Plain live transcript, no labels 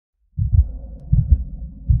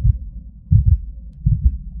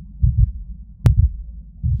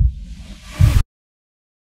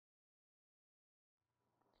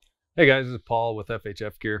Hey guys, this is Paul with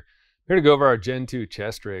FHF Gear. I'm here to go over our Gen 2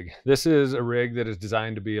 chest rig. This is a rig that is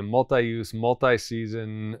designed to be a multi-use,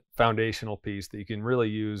 multi-season foundational piece that you can really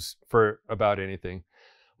use for about anything.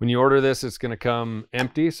 When you order this, it's going to come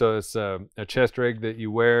empty, so it's a chest rig that you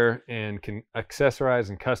wear and can accessorize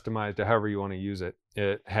and customize to however you want to use it.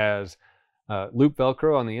 It has loop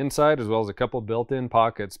Velcro on the inside as well as a couple built-in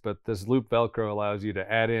pockets, but this loop Velcro allows you to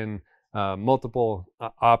add in multiple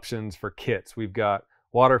options for kits. We've got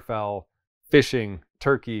waterfowl, fishing,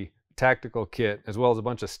 turkey, tactical kit, as well as a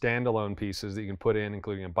bunch of standalone pieces that you can put in,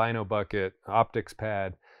 including a bino bucket, optics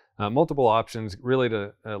pad, multiple options really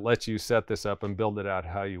to let you set this up and build it out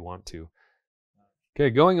how you want to. Okay,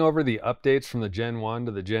 going over the updates from the Gen 1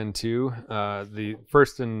 to the Gen 2, the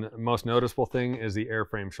first and most noticeable thing is the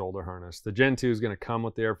airframe shoulder harness. The Gen 2 is going to come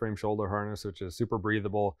with the airframe shoulder harness, which is super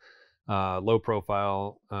breathable, low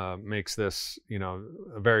profile, makes this, a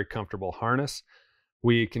very comfortable harness.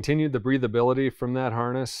 We continued the breathability from that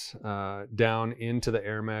harness down into the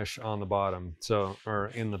air mesh on the bottom, or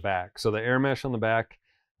in the back. So the air mesh on the back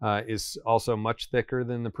is also much thicker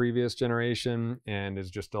than the previous generation and is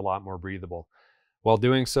just a lot more breathable. While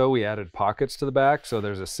doing so, we added pockets to the back. So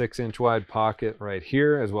there's a 6-inch wide pocket right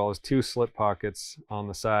here, as well as 2 slip pockets on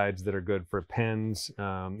the sides that are good for pens.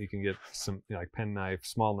 You can get some like pen knife,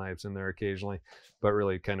 small knives in there occasionally, but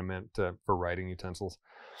really kind of meant for writing utensils.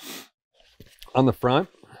 On the front,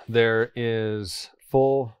 there is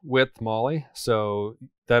full width MOLLE, so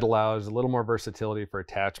that allows a little more versatility for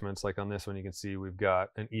attachments. Like on this one, you can see we've got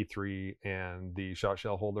an E3 and the shot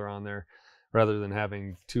shell holder on there. Rather than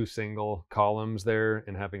having 2 single columns there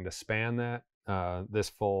and having to span that, this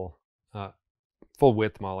full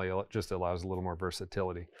width MOLLE just allows a little more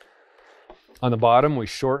versatility. On the bottom, we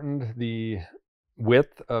shortened the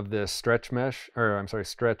width of this stretch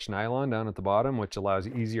nylon down at the bottom, which allows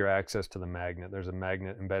easier access to the magnet. There's a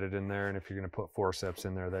magnet embedded in there, and if you're going to put forceps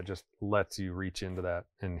in there, that just lets you reach into that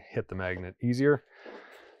and hit the magnet easier.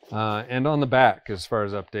 And on the back, as far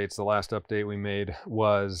as updates, the last update we made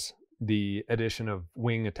was the addition of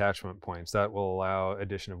wing attachment points. That will allow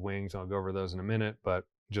addition of wings. I'll go over those in a minute, but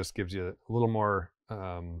just gives you a little more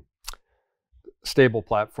stable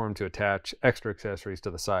platform to attach extra accessories to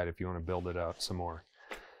the side if you want to build it out some more.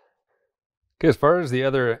 Okay, as far as the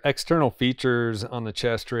other external features on the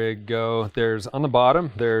chest rig go, on the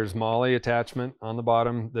bottom, there's MOLLE attachment on the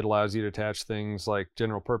bottom that allows you to attach things like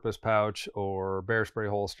general purpose pouch or bear spray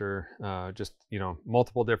holster, just,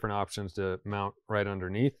 multiple different options to mount right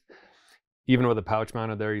underneath. Even with a pouch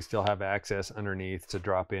mounted there, you still have access underneath to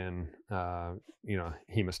drop in,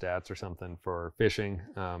 hemostats or something for fishing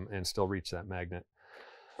and still reach that magnet.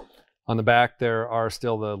 On the back, there are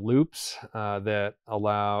still the loops that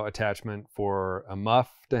allow attachment for a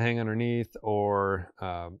muff to hang underneath or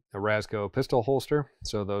a Rasco pistol holster.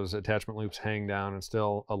 So those attachment loops hang down and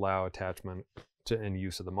still allow attachment to and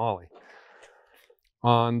use of the MOLLE.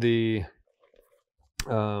 On the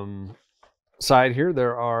side here,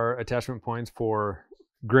 there are attachment points for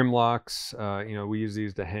Grimlocks. We use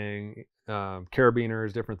these to hang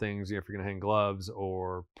carabiners, different things. If you're going to hang gloves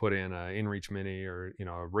or put in an inReach Mini or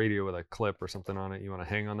a radio with a clip or something on it, you want to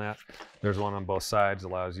hang on that. There's one on both sides,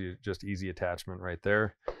 allows you just easy attachment right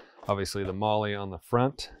there. Obviously the MOLLE on the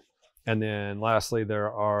front, and then lastly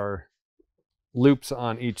there are loops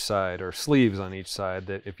on each side or sleeves on each side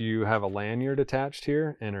that if you have a lanyard attached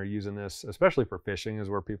here and are using this, especially for fishing is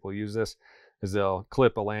where people use this, is they'll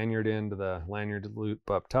clip a lanyard into the lanyard loop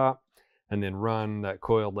up top and then run that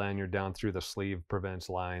coiled lanyard down through the sleeve, prevents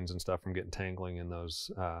lines and stuff from getting tangling in those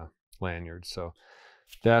lanyards. So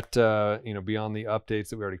that, beyond the updates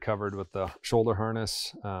that we already covered with the shoulder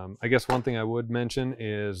harness, I guess one thing I would mention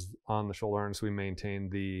is on the shoulder harness, we maintain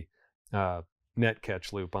the net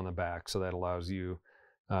catch loop on the back. So that allows you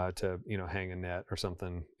to, hang a net or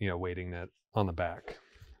something, wading net on the back.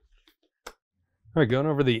 All right, going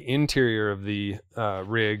over the interior of the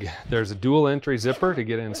rig, there's a dual entry zipper to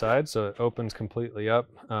get inside. So it opens completely up,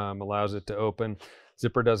 allows it to open.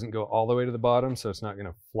 Zipper doesn't go all the way to the bottom, so it's not going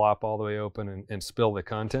to flop all the way open and spill the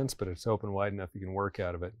contents, but it's open wide enough you can work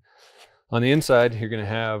out of it. On the inside, you're going to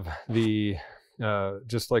have the,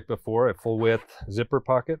 just like before, a full width zipper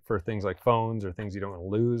pocket for things like phones or things you don't want to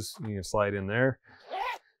lose. You can slide in there,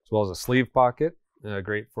 as well as a sleeve pocket.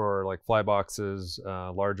 Great for like fly boxes,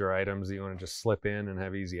 larger items that you want to just slip in and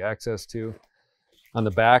have easy access to. On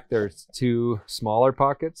the back, there's 2 smaller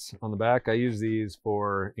pockets on the back. I use these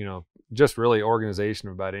for, just really organization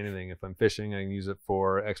of about anything. If I'm fishing, I can use it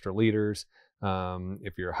for extra leaders.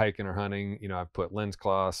 If you're hiking or hunting, I've put lens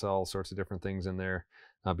cloths, all sorts of different things in there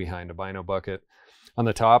behind a bino bucket. On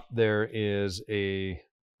the top, there is a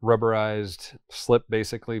rubberized slip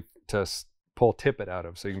basically to pull tippet out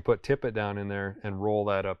of. So you can put tippet down in there and roll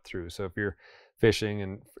that up through. So if you're fishing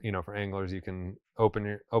and, you know, for anglers, you can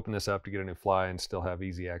open this up to get a new fly and still have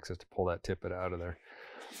easy access to pull that tippet out of there.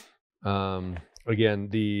 Again,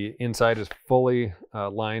 the inside is fully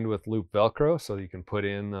lined with loop Velcro, so you can put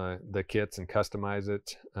in the kits and customize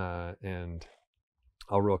it. And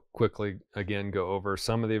I'll real quickly again go over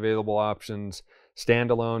some of the available options.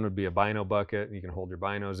 Standalone would be a bino bucket. You can hold your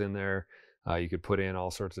binos in there. You could put in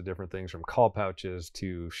all sorts of different things, from call pouches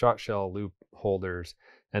to shot shell loop holders.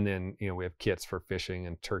 And then, you know, we have kits for fishing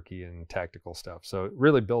and turkey and tactical stuff. So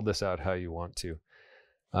really build this out how you want to.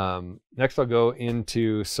 Next, I'll go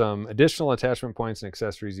into some additional attachment points and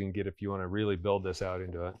accessories you can get if you want to really build this out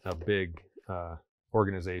into a big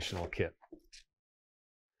organizational kit.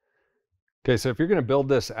 Okay, so if you're going to build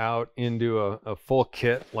this out into a full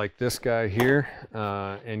kit like this guy here,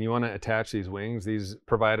 and you want to attach these wings, these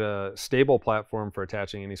provide a stable platform for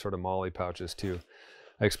attaching any sort of molly pouches to.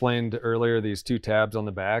 I explained earlier these two tabs on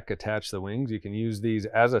the back attach the wings. You can use these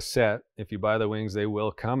as a set. If you buy the wings, they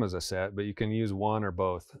will come as a set, but you can use one or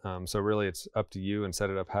both. So really it's up to you and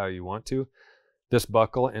set it up how you want to. This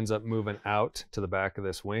buckle ends up moving out to the back of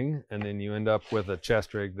this wing, and then you end up with a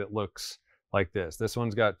chest rig that looks like this. This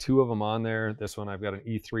one's got two of them on there. This one I've got an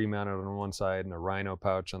E3 mounted on one side and a rhino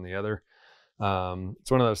pouch on the other.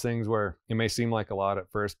 It's one of those things where it may seem like a lot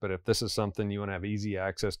at first, but if this is something you want to have easy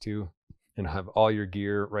access to and have all your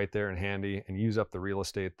gear right there and handy and use up the real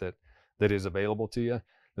estate that is available to you,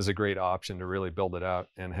 this is a great option to really build it out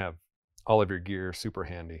and have all of your gear super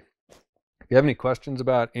handy. If you have any questions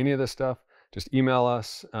about any of this stuff, just email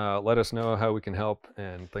us, let us know how we can help,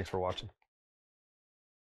 and thanks for watching.